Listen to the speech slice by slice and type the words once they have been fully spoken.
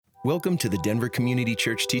Welcome to the Denver Community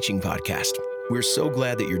Church Teaching Podcast. We're so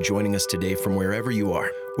glad that you're joining us today from wherever you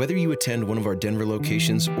are. Whether you attend one of our Denver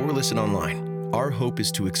locations or listen online, our hope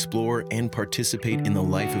is to explore and participate in the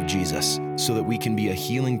life of Jesus so that we can be a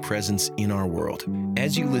healing presence in our world.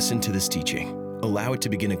 As you listen to this teaching, allow it to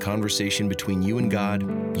begin a conversation between you and God,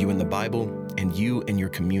 you and the Bible, and you and your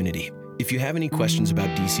community. If you have any questions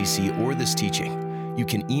about DCC or this teaching, you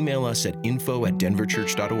can email us at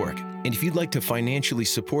info@denverchurch.org. And if you'd like to financially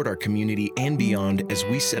support our community and beyond as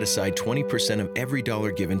we set aside 20% of every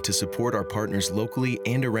dollar given to support our partners locally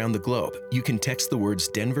and around the globe, you can text the words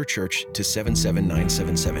Denver Church to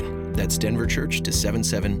 77977. That's Denver Church to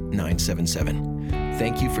 77977.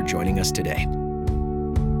 Thank you for joining us today.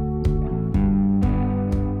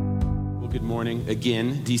 Good morning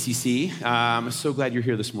again, DCC. I'm so glad you're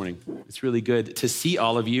here this morning. It's really good to see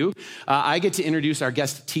all of you. I get to introduce our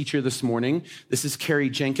guest teacher this morning. This is Cari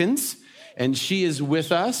Jenkins, and she is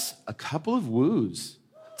with us. A couple of woos.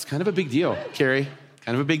 It's kind of a big deal, Cari.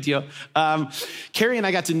 Kind of a big deal. Cari and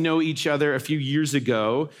I got to know each other a few years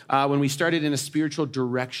ago when we started in a spiritual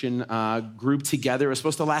direction group together. It was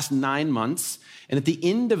supposed to last 9 months, and at the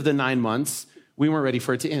end of the 9 months, we weren't ready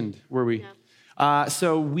for it to end, were we? Yeah.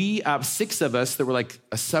 So we, 6 of us that were like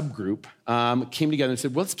a subgroup, came together and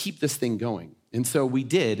said, well, let's keep this thing going. And so we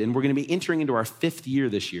did, and we're going to be entering into our 5th year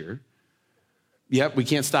this year. Yep, we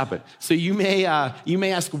can't stop it. So you may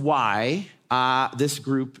ask why this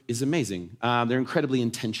group is amazing. They're incredibly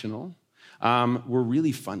intentional. We're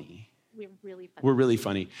really funny. We're really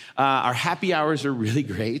funny. Our happy hours are really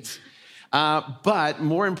great. But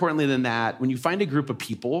more importantly than that, when you find a group of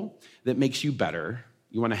people that makes you better,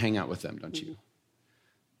 you want to hang out with them, don't you?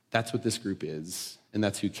 That's what this group is, and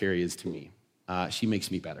that's who Cari is to me. She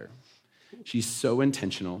makes me better. She's so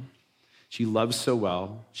intentional. She loves so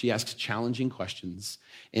well. She asks challenging questions,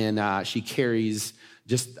 and she carries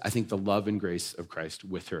just, I think, the love and grace of Christ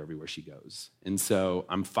with her everywhere she goes. And so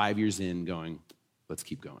I'm 5 years in going, let's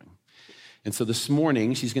keep going. And so this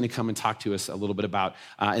morning, she's going to come and talk to us a little bit about,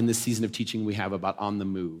 in this season of teaching we have about on the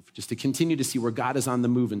move, just to continue to see where God is on the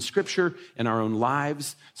move in Scripture and our own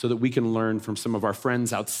lives so that we can learn from some of our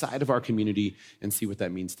friends outside of our community and see what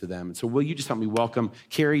that means to them. And so will you just help me welcome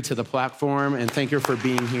Cari to the platform and thank her for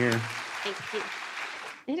being here. Thank you.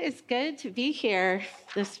 It is good to be here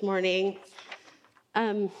this morning.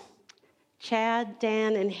 Chad,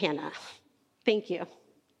 Dan, and Hannah, thank you.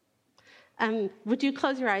 Would you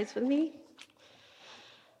close your eyes with me?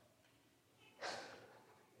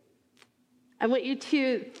 I want you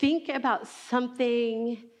to think about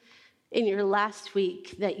something in your last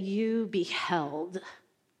week that you beheld.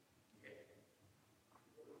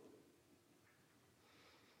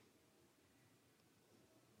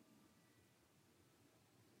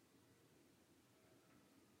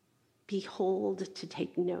 Behold, to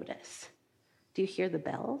take notice. Do you hear the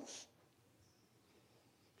bells?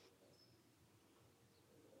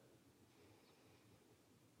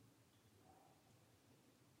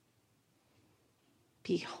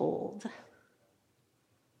 Behold,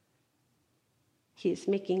 he is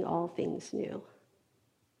making all things new.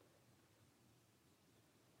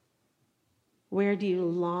 Where do you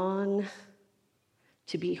long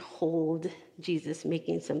to behold Jesus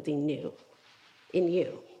making something new in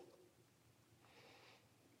you?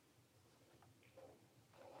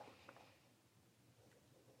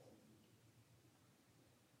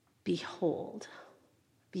 Behold,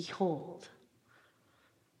 behold.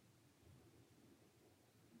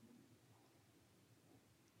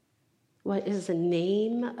 What is the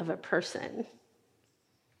name of a person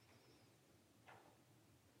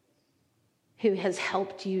who has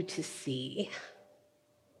helped you to see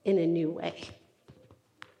in a new way?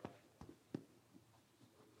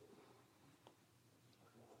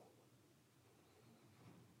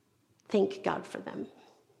 Thank God for them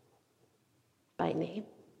by name.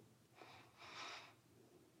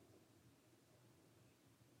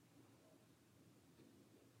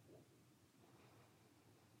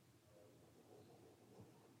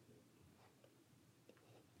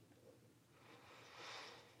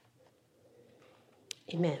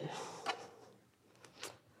 Amen.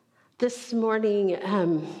 This morning,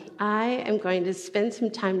 I am going to spend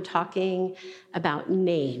some time talking about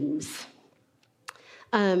names.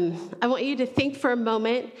 I want you to think for a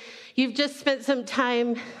moment. You've just spent some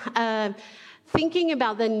time thinking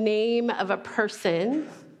about the name of a person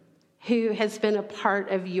who has been a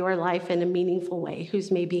part of your life in a meaningful way,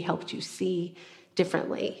 who's maybe helped you see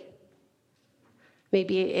differently.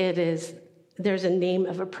 Maybe there's a name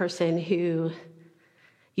of a person who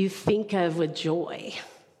you think of with joy.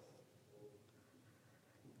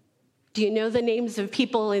 Do you know the names of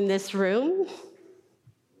people in this room?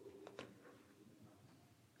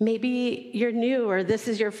 Maybe you're new or this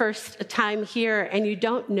is your first time here and you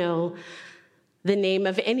don't know the name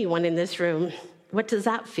of anyone in this room. What does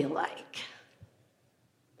that feel like?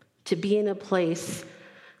 To be in a place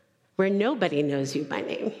where nobody knows you by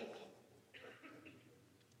name.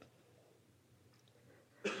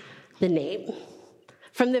 The name.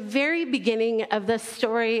 From the very beginning of the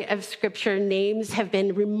story of Scripture, names have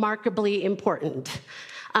been remarkably important.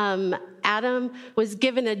 Adam was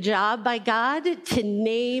given a job by God to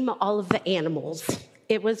name all of the animals.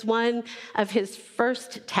 It was one of his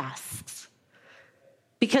first tasks.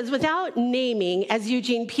 Because without naming, as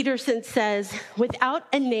Eugene Peterson says, without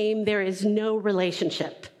a name, there is no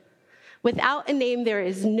relationship. Without a name, there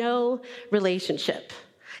is no relationship.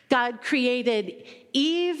 God created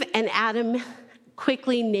Eve, and Adam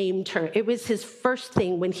quickly named her. It was his first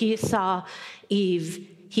thing when he saw Eve,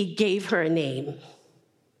 he gave her a name.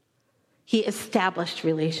 He established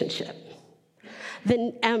relationship.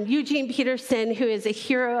 Then Eugene Peterson, who is a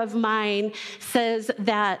hero of mine, says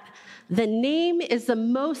that the name is the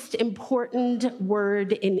most important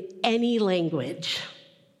word in any language.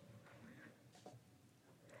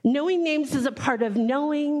 Knowing names is a part of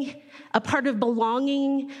knowing, a part of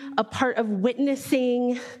belonging, a part of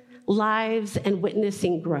witnessing lives and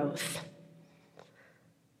witnessing growth.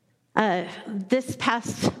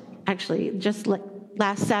 Just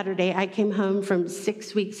last Saturday, I came home from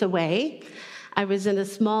 6 weeks away. I was in a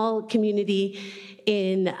small community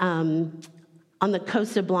on the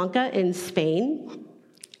Costa Blanca in Spain.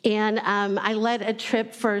 And I led a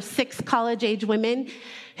trip for 6 college-age women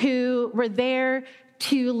who were there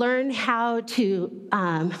to learn how to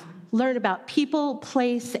learn about people,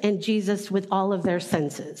 place, and Jesus with all of their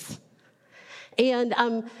senses. And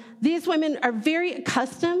these women are very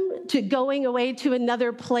accustomed to going away to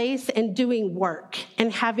another place and doing work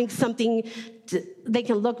and having something they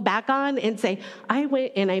can look back on and say, I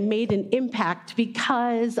went and I made an impact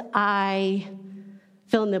because I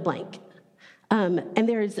fill in the blank. And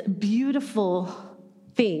there's beautiful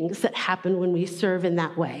things that happen when we serve in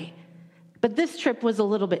that way. But this trip was a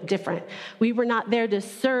little bit different. We were not there to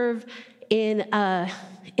serve in a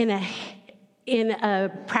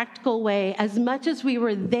practical way as much as we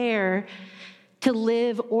were there to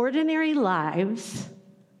live ordinary lives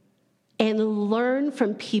and learn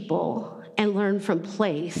from people and learn from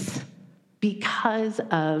place because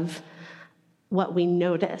of what we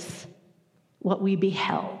noticed, what we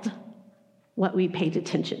beheld, what we paid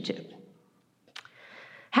attention to.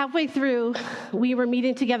 Halfway through, we were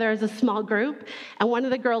meeting together as a small group, and one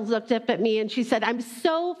of the girls looked up at me and she said, I'm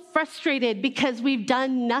so frustrated because we've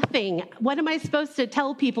done nothing. What am I supposed to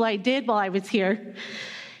tell people I did while I was here?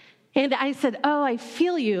 And I said, oh, I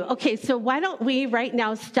feel you. Okay, so why don't we right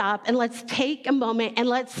now stop and let's take a moment and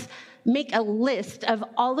let's make a list of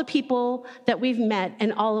all the people that we've met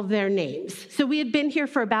and all of their names. So we had been here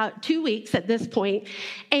for about 2 weeks at this point,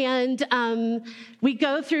 and we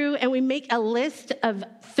go through and we make a list of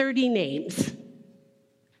 30 names.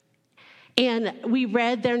 And we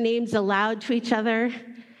read their names aloud to each other,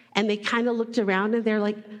 and they kind of looked around and they're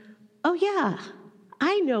like, oh yeah,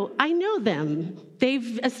 I know them.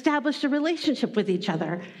 They've established a relationship with each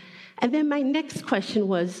other. And then my next question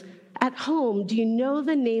was, at home, do you know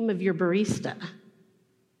the name of your barista?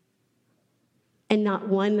 And not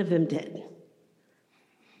one of them did.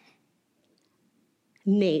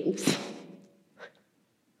 Names.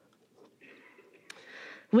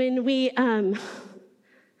 When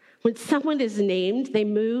someone is named, they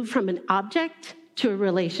move from an object to a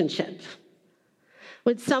relationship.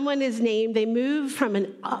 When someone is named, they move from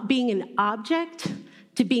being an object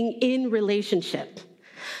to being in relationship.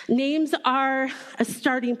 Names are a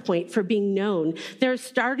starting point for being known. They're a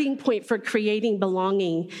starting point for creating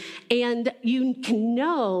belonging. And you can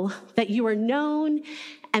know that you are known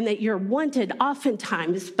and that you're wanted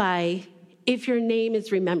oftentimes by if your name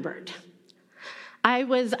is remembered. I've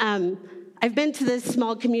been to this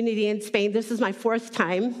small community in Spain. This is my 4th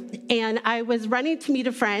time. And I was running to meet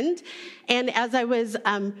a friend. And as I was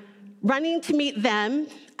running to meet them,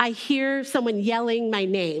 I hear someone yelling my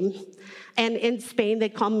name. And in Spain, they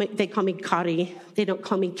call me Cari. They don't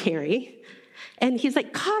call me Cari. And he's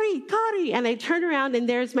like, Cari, Cari. And I turn around, and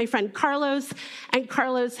there's my friend Carlos. And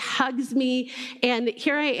Carlos hugs me. And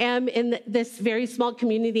here I am in this very small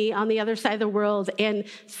community on the other side of the world. And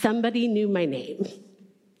somebody knew my name.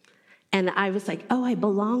 And I was like, oh, I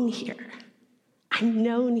belong here. I'm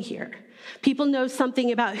known here. People know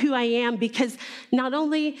something about who I am because not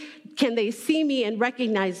only can they see me and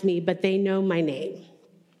recognize me, but they know my name.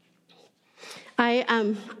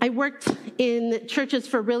 I worked in churches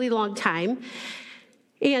for a really long time,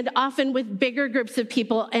 and often with bigger groups of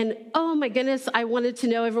people. And oh my goodness, I wanted to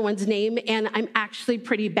know everyone's name, and I'm actually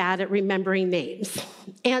pretty bad at remembering names.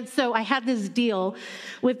 And so I had this deal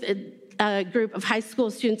with a group of high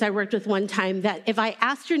school students I worked with one time that if I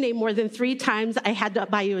asked your name more than 3 times, I had to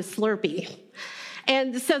buy you a Slurpee.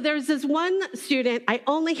 And so there's this one student, I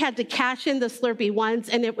only had to cash in the Slurpee once,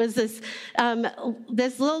 and it was this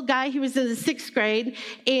little guy. He was in the 6th grade,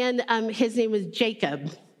 and his name was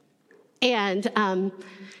Jacob. And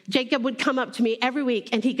Jacob would come up to me every week,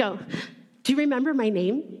 and he'd go, "Do you remember my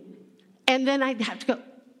name?" And then I'd have to go,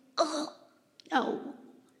 "Oh, no."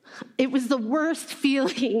 It was the worst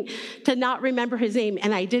feeling to not remember his name,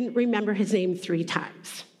 and I didn't remember his name 3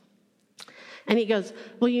 times. And he goes,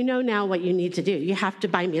 "Well, you know now what you need to do. You have to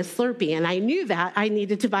buy me a Slurpee." And I knew that I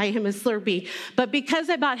needed to buy him a Slurpee. But because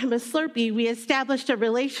I bought him a Slurpee, we established a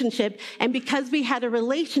relationship. And because we had a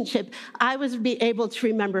relationship, I was able to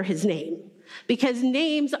remember his name. Because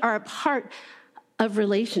names are a part of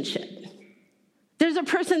relationship. There's a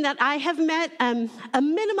person that I have met a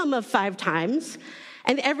minimum of 5 times.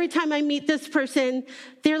 And every time I meet this person,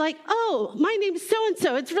 they're like, "Oh, my name's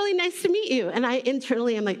so-and-so. It's really nice to meet you." And I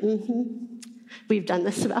internally am like, we've done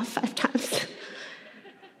this about 5 times.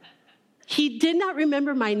 He did not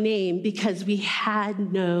remember my name because we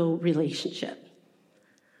had no relationship.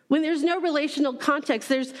 When there's no relational context,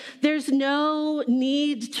 there's no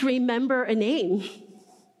need to remember a name.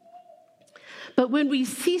 But when we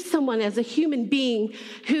see someone as a human being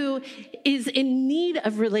who is in need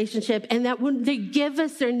of relationship, and that when they give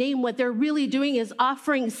us their name, what they're really doing is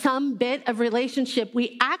offering some bit of relationship,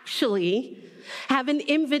 we actually have an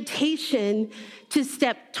invitation to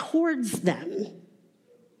step towards them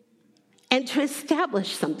and to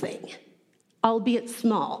establish something, albeit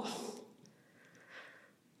small.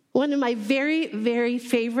 One of my very, very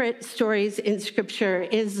favorite stories in Scripture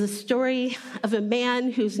is the story of a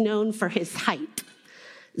man who's known for his height,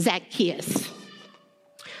 Zacchaeus.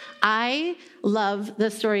 I love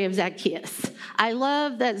the story of Zacchaeus. I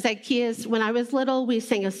love that Zacchaeus, when I was little, we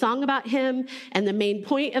sang a song about him, and the main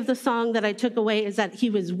point of the song that I took away is that he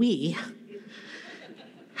was wee.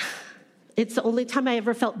 It's the only time I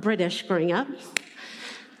ever felt British growing up.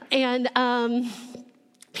 And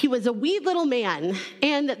he was a wee little man.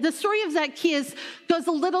 And the story of Zacchaeus goes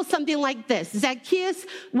a little something like this. Zacchaeus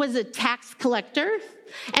was a tax collector.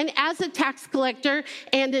 And as a tax collector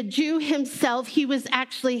and a Jew himself, he was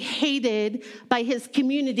actually hated by his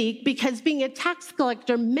community because being a tax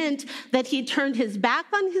collector meant that he turned his back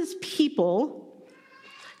on his people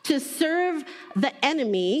to serve the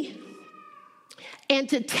enemy and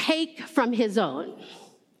to take from his own.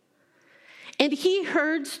 And he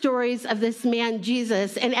heard stories of this man,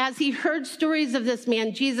 Jesus. And as he heard stories of this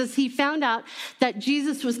man, Jesus, he found out that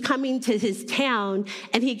Jesus was coming to his town,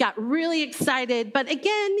 and he got really excited. But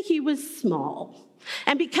again, he was small.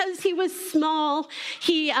 And because he was small,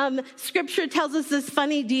 Scripture tells us this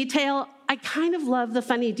funny detail. I kind of love the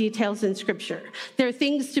funny details in Scripture. They're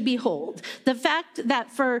things to behold. The fact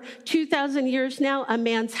that for 2,000 years now, a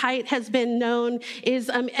man's height has been known is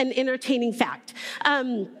an entertaining fact.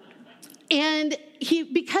 And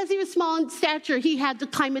because he was small in stature, he had to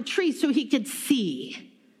climb a tree so he could see.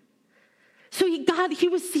 So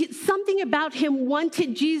something about him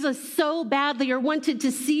wanted Jesus so badly, or wanted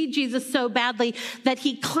to see Jesus so badly, that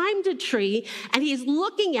he climbed a tree and he's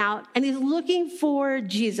looking out and he's looking for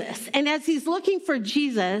Jesus. And as he's looking for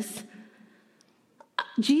Jesus,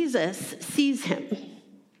 Jesus sees him.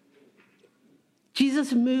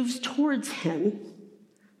 Jesus moves towards him.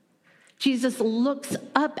 Jesus looks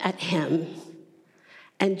up at him,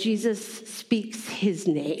 and Jesus speaks his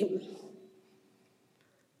name.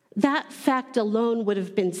 That fact alone would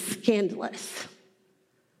have been scandalous,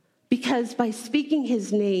 because by speaking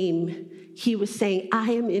his name, he was saying,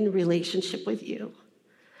 "I am in relationship with you.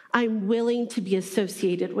 I'm willing to be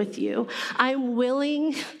associated with you. I'm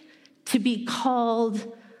willing to be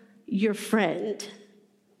called your friend."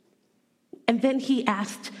 And then he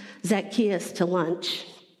asked Zacchaeus to lunch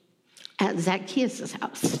at Zacchaeus'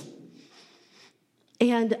 house.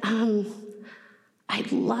 And I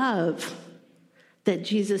love that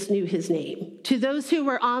Jesus knew his name. To those who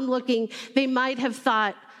were onlooking, they might have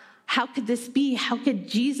thought, how could this be? How could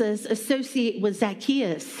Jesus associate with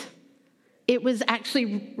Zacchaeus? It was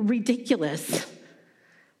actually ridiculous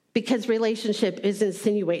because relationship is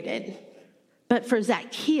insinuated. But for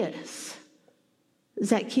Zacchaeus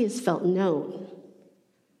felt known,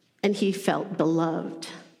 and he felt beloved,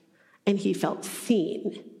 and he felt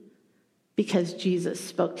seen because Jesus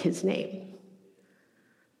spoke his name.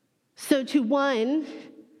 So to one,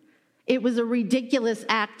 it was a ridiculous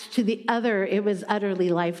act. To the other, it was utterly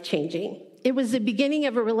life-changing. It was the beginning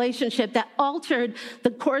of a relationship that altered the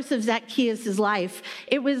course of Zacchaeus' life.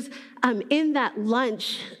 It was in that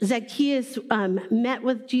lunch, Zacchaeus met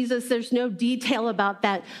with Jesus. There's no detail about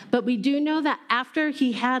that, but we do know that after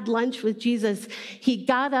he had lunch with Jesus, he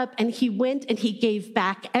got up and he went and he gave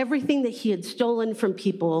back everything that he had stolen from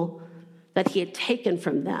people, that he had taken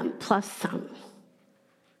from them, plus some.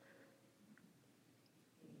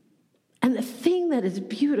 And the thing that is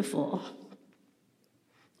beautiful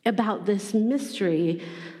about this mystery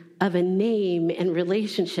of a name and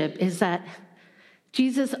relationship is that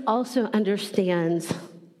Jesus also understands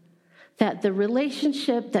that the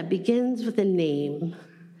relationship that begins with a name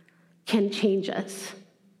can change us.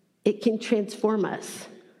 It can transform us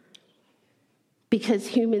because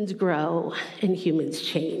humans grow and humans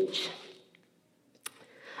change.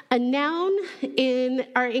 A noun in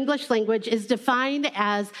our English language is defined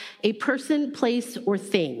as a person, place, or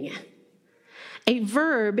thing. A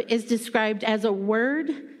verb is described as a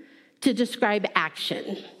word to describe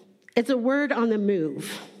action. It's a word on the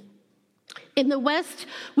move. In the West,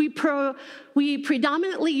 we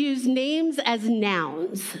predominantly use names as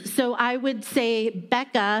nouns. So I would say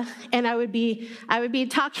Becca, and I would be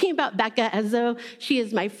talking about Becca as though she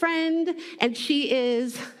is my friend, and she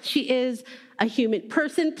is a human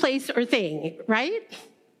person, place, or thing, right?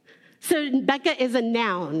 So Becca is a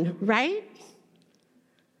noun, right?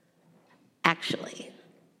 Actually,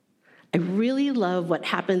 I really love what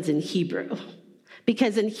happens in Hebrew,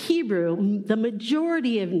 because in Hebrew, the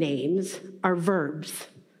majority of names are verbs.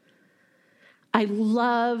 I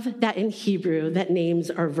love that in Hebrew that names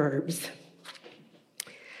are verbs.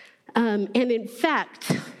 And in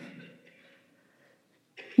fact,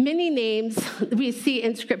 many names we see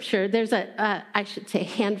in Scripture, there's a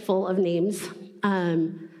handful of names,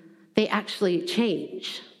 they actually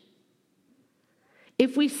change.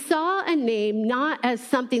 If we saw a name not as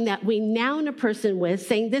something that we noun a person with,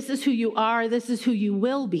 saying this is who you are, this is who you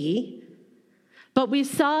will be, but we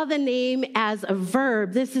saw the name as a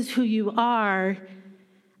verb, this is who you are,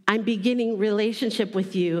 I'm beginning relationship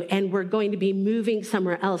with you, and we're going to be moving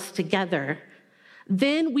somewhere else together,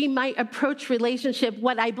 then we might approach relationship,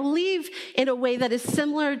 what I believe, in a way that is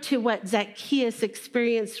similar to what Zacchaeus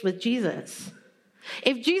experienced with Jesus.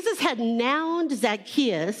 If Jesus had nouned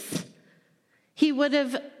Zacchaeus, he would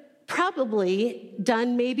have probably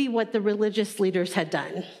done maybe what the religious leaders had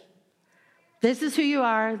done. This is who you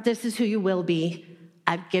are. This is who you will be.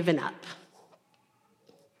 I've given up.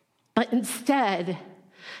 But instead,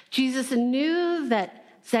 Jesus knew that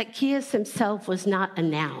Zacchaeus himself was not a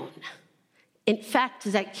noun. In fact,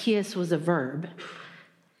 Zacchaeus was a verb.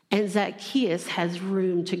 And Zacchaeus has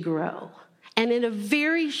room to grow. And in a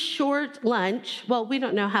very short lunch, well, we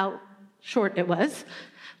don't know how short it was,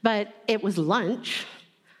 but it was lunch,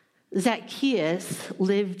 Zacchaeus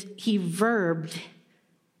he verbed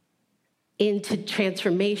into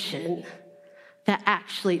transformation that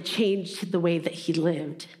actually changed the way that he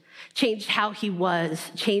lived, changed how he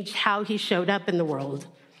was, changed how he showed up in the world.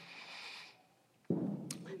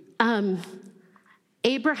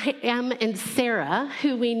 Abraham and Sarah,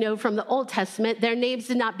 who we know from the Old Testament, their names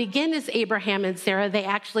did not begin as Abraham and Sarah. They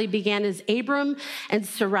actually began as Abram and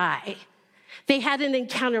Sarai. They had an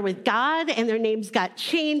encounter with God, and their names got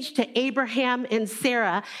changed to Abraham and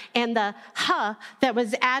Sarah. And the ha that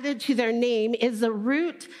was added to their name is the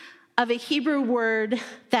root of a Hebrew word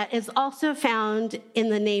that is also found in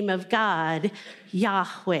the name of God,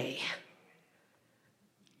 Yahweh.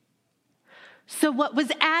 So what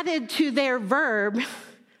was added to their verb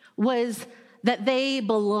was that they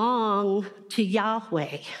belong to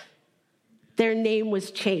Yahweh. Their name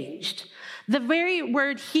was changed. The very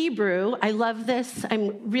word Hebrew, I love this,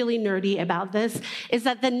 I'm really nerdy about this, is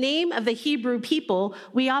that the name of the Hebrew people,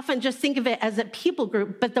 we often just think of it as a people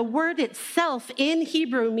group, but the word itself in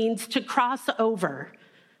Hebrew means to cross over.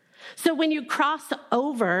 So when you cross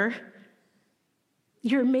over,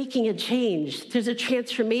 you're making a change. There's a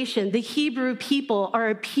transformation. The Hebrew people are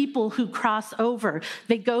a people who cross over.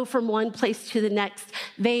 They go from one place to the next.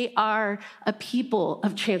 They are a people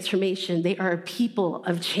of transformation. They are a people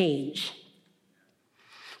of change.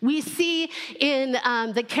 We see in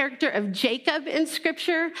the character of Jacob in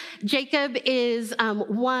Scripture, Jacob is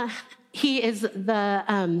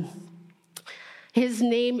his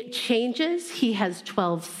name changes. He has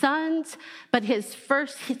 12 sons, but his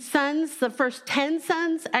first sons, the first 10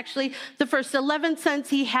 sons, actually the first 11 sons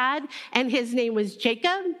he had, and his name was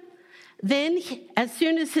Jacob. Then, as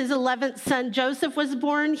soon as his 11th son Joseph was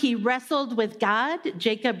born, he wrestled with God.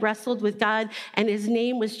 Jacob wrestled with God, and his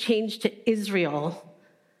name was changed to Israel,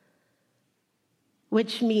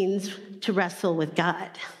 which means to wrestle with God.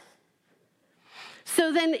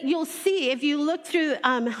 So then you'll see, if you look through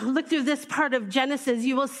this part of Genesis,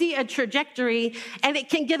 you will see a trajectory, and it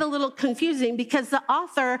can get a little confusing because the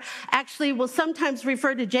author actually will sometimes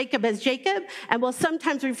refer to Jacob as Jacob and will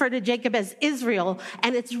sometimes refer to Jacob as Israel.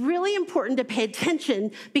 And it's really important to pay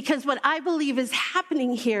attention because what I believe is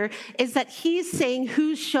happening here is that he's saying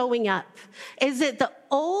who's showing up. Is it the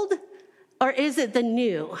old or is it the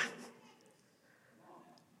new?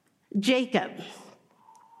 Jacob.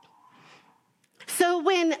 So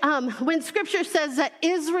when scripture says that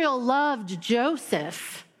Israel loved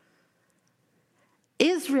Joseph,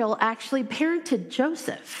 Israel actually parented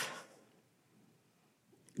Joseph.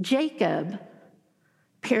 Jacob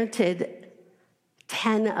parented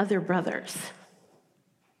 10 other brothers.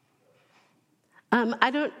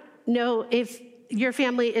 I don't know if your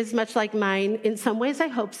family is much like mine. In some ways, I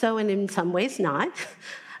hope so, and in some ways not.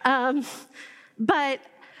 But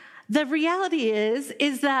the reality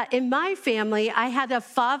is that in my family, I had a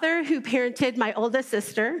father who parented my oldest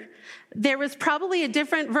sister. There was probably a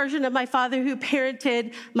different version of my father who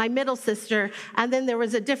parented my middle sister, and then there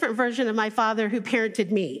was a different version of my father who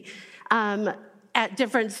parented me at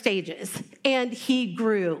different stages. And he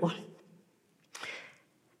grew.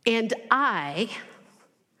 And I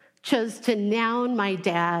chose to noun my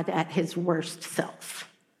dad at his worst self.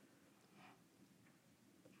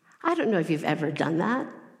 I don't know if you've ever done that.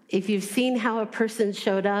 If you've seen how a person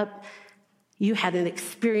showed up, you had an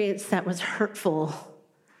experience that was hurtful,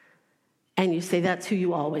 and you say, that's who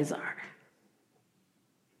you always are.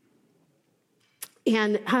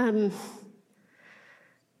 And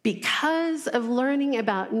because of learning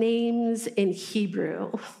about names in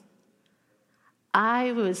Hebrew,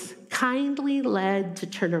 I was kindly led to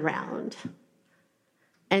turn around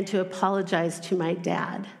and to apologize to my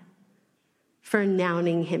dad for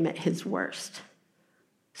nouning him at his worst,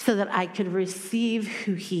 so that I could receive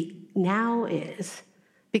who he now is,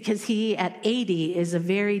 because he at 80 is a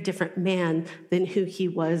very different man than who he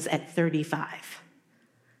was at 35.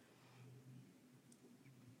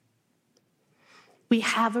 We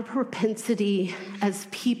have a propensity as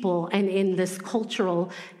people and in this cultural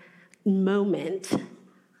moment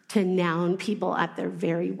to noun people at their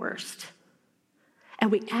very worst. And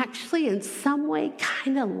we actually, in some way,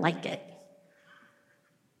 kind of like it.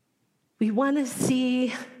 We want to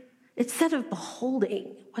see, instead of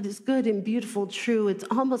beholding what is good and beautiful, true, it's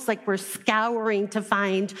almost like we're scouring to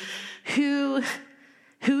find who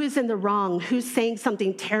is in the wrong, who's saying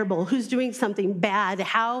something terrible, who's doing something bad,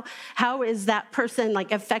 how is that person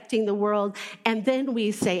like affecting the world? And then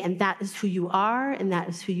we say, and that is who you are, and that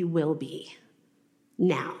is who you will be.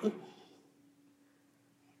 Now.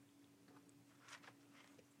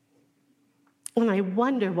 And I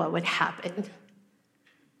wonder what would happen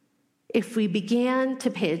if we began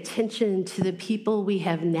to pay attention to the people we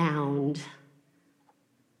have nouned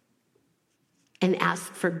and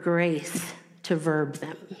ask for grace to verb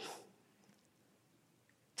them.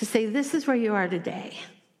 To say, this is where you are today.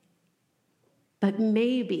 But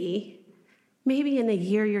maybe in a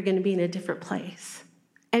year you're going to be in a different place.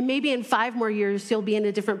 And maybe in 5 more years, you'll be in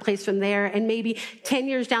a different place from there. And maybe 10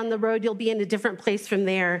 years down the road, you'll be in a different place from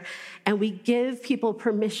there. And we give people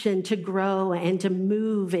permission to grow and to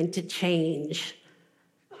move and to change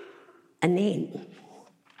a name.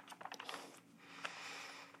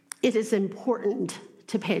 It is important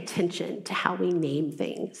to pay attention to how we name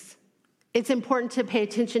things. It's important to pay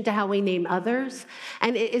attention to how we name others.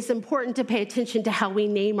 And it is important to pay attention to how we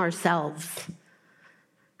name ourselves.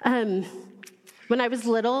 When I was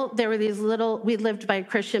little, there were we lived by a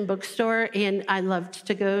Christian bookstore, and I loved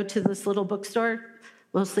to go to this little bookstore,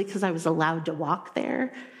 mostly because I was allowed to walk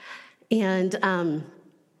there. And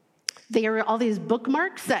there were all these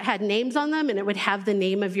bookmarks that had names on them, and it would have the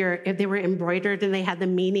name of they were embroidered, and they had the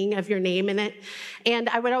meaning of your name in it. And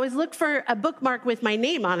I would always look for a bookmark with my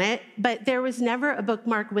name on it, but there was never a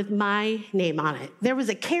bookmark with my name on it. There was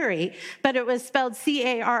a Cari, but it was spelled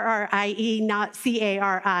C-A-R-R-I-E, not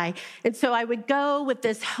C-A-R-I. And so I would go with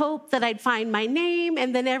this hope that I'd find my name,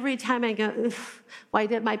 and then every time I go, why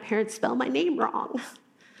did my parents spell my name wrong?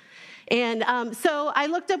 And so I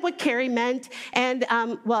looked up what Cari meant, and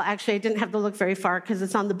actually I didn't have to look very far because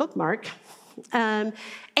it's on the bookmark. And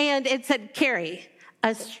it said Cari,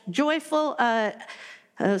 joyful,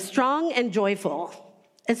 strong and joyful.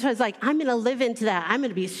 And so I was like, I'm going to live into that. I'm going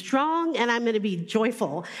to be strong and I'm going to be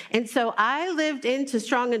joyful. And so I lived into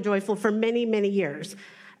strong and joyful for many, many years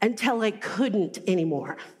until I couldn't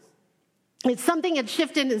anymore. It's something had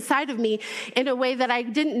shifted inside of me in a way that I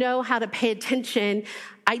didn't know how to pay attention.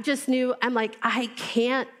 I just knew, I'm like, I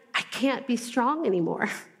can't be strong anymore.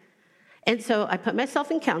 And so I put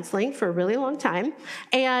myself in counseling for a really long time.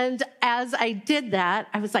 And as I did that,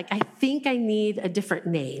 I was like, I think I need a different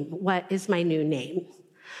name. What is my new name?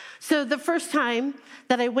 So the first time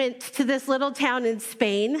that I went to this little town in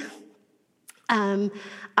Spain,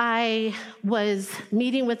 I was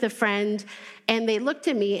meeting with a friend, and they looked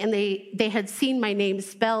at me, and they had seen my name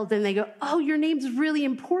spelled, and they go, oh, your name's really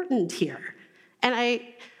important here. And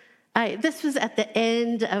this was at the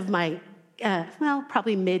end of my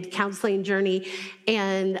probably mid-counseling journey,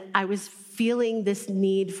 and I was feeling this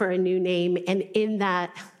need for a new name, and in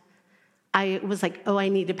that, I was like, oh, I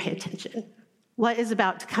need to pay attention. What is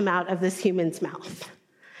about to come out of this human's mouth?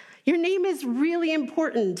 Your name is really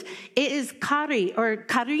important. It is Cari or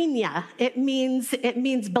Cariña. It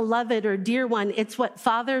means beloved or dear one. It's what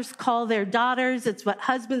fathers call their daughters. It's what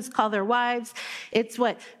husbands call their wives. It's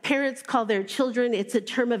what parents call their children. It's a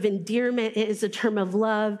term of endearment. It is a term of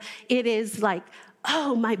love. It is like,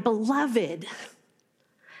 oh, my beloved.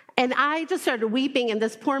 And I just started weeping, and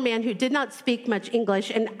this poor man who did not speak much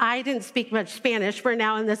English, and I didn't speak much Spanish, we're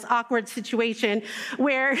now in this awkward situation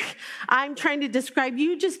where I'm trying to describe,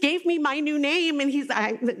 you just gave me my new name, and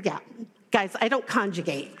guys, I don't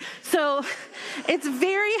conjugate. So it's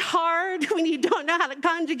very hard when you don't know how to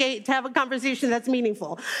conjugate to have a conversation that's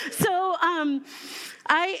meaningful. So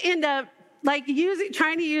I end up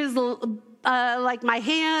trying to use my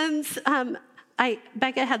hands.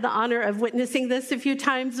 Becca had the honor of witnessing this a few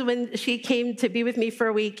times when she came to be with me for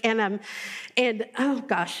a week. And oh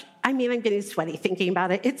gosh, I'm getting sweaty thinking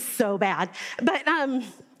about it. It's so bad. But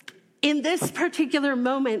in this particular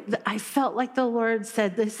moment, I felt like the Lord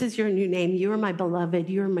said, this is your new name. You are my beloved.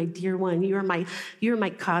 You are my dear one. You are my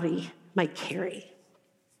Cari, my Cari.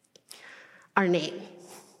 Our name.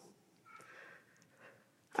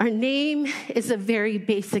 Our name is a very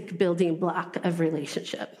basic building block of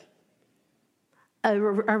relationship.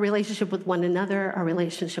 Our relationship with one another, our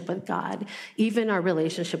relationship with God, even our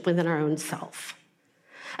relationship within our own self.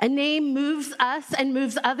 A name moves us and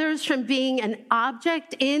moves others from being an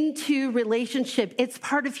object into relationship. It's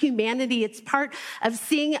part of humanity. It's part of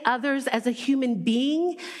seeing others as a human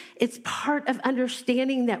being. It's part of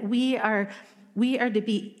understanding that we are to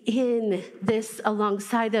be in this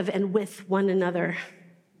alongside of and with one another.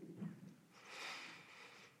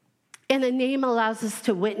 And a name allows us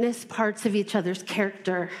to witness parts of each other's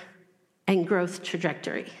character and growth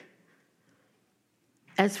trajectory.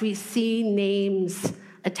 As we see names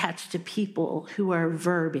attached to people who are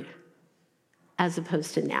verb as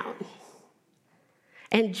opposed to noun.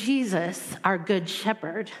 And Jesus, our good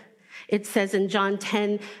shepherd, it says in John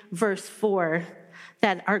 10, verse 4,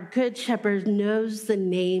 that our good shepherd knows the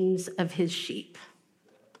names of his sheep.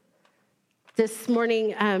 This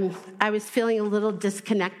morning, I was feeling a little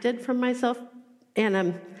disconnected from myself,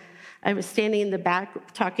 and I was standing in the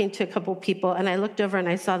back talking to a couple people, and I looked over and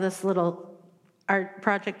I saw this little art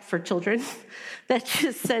project for children that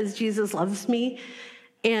just says, Jesus loves me,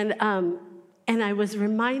 and I was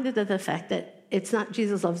reminded of the fact that it's not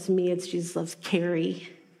Jesus loves me, it's Jesus loves Cari,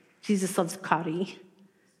 Jesus loves Cari,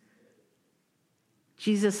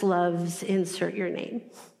 Jesus loves insert your name.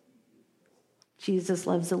 Jesus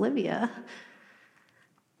loves Olivia.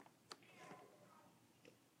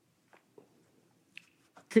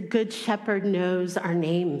 The Good Shepherd knows our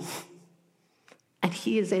name, and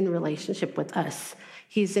he is in relationship with us.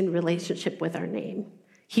 He's in relationship with our name.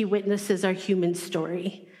 He witnesses our human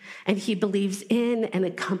story, and he believes in and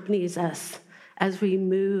accompanies us as we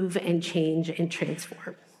move and change and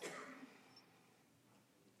transform.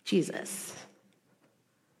 Jesus,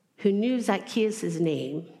 who knew Zacchaeus'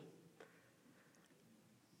 name,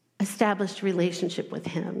 established relationship with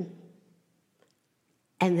him,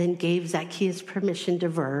 and then gave Zacchaeus permission to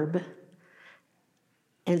verb,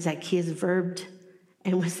 and Zacchaeus verbed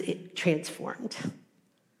and was transformed.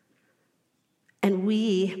 And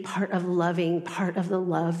we, part of the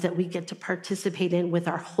love that we get to participate in with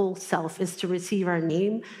our whole self is to receive our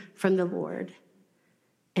name from the Lord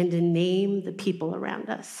and to name the people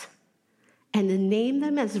around us and to name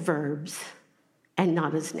them as verbs and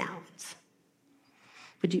not as nouns.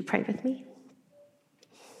 Would you pray with me?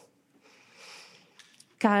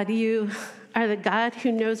 God, you are the God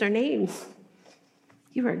who knows our name.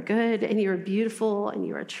 You are good, and you are beautiful, and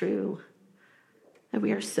you are true. And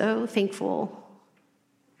we are so thankful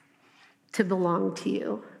to belong to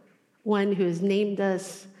you, one who has named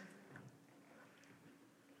us,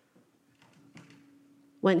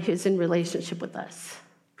 one who's in relationship with us,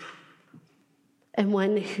 and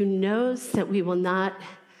one who knows that we will not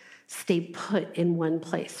stay put in one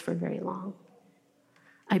place for very long.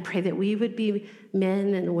 I pray that we would be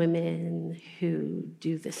men and women who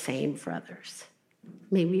do the same for others,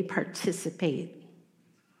 May we participate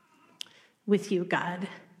with you, God,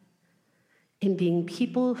 in being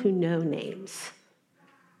people who know names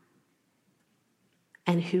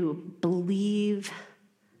and who believe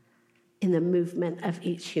in the movement of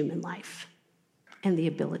each human life and the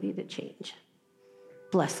ability to change.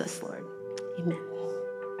 Bless us, Lord. Amen.